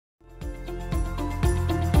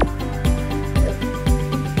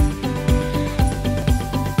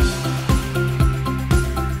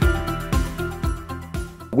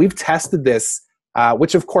we've tested this,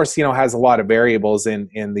 which of course, has a lot of variables in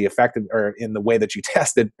the effective or in the way that you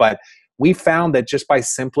test it. But we found that just by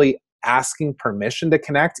simply asking permission to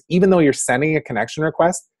connect, even though you're sending a connection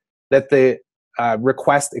request, that the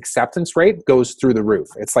request acceptance rate goes through the roof.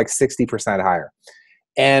 It's like 60% higher.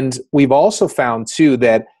 And we've also found too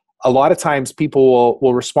that a lot of times people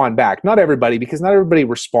will respond back. Not everybody, because not everybody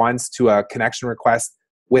responds to a connection request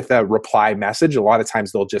with a reply message. A lot of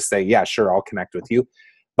times they'll just say, yeah, sure, I'll connect with you.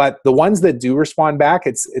 But the ones that do respond back,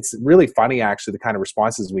 it's really funny actually, the kind of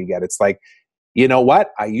responses we get. It's like, you know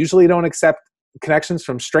what? I usually don't accept connections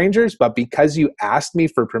from strangers, but because you asked me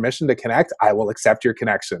for permission to connect, I will accept your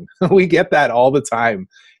connection. We get that all the time.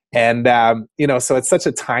 And, so it's such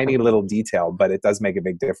a tiny little detail, but it does make a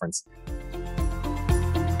big difference.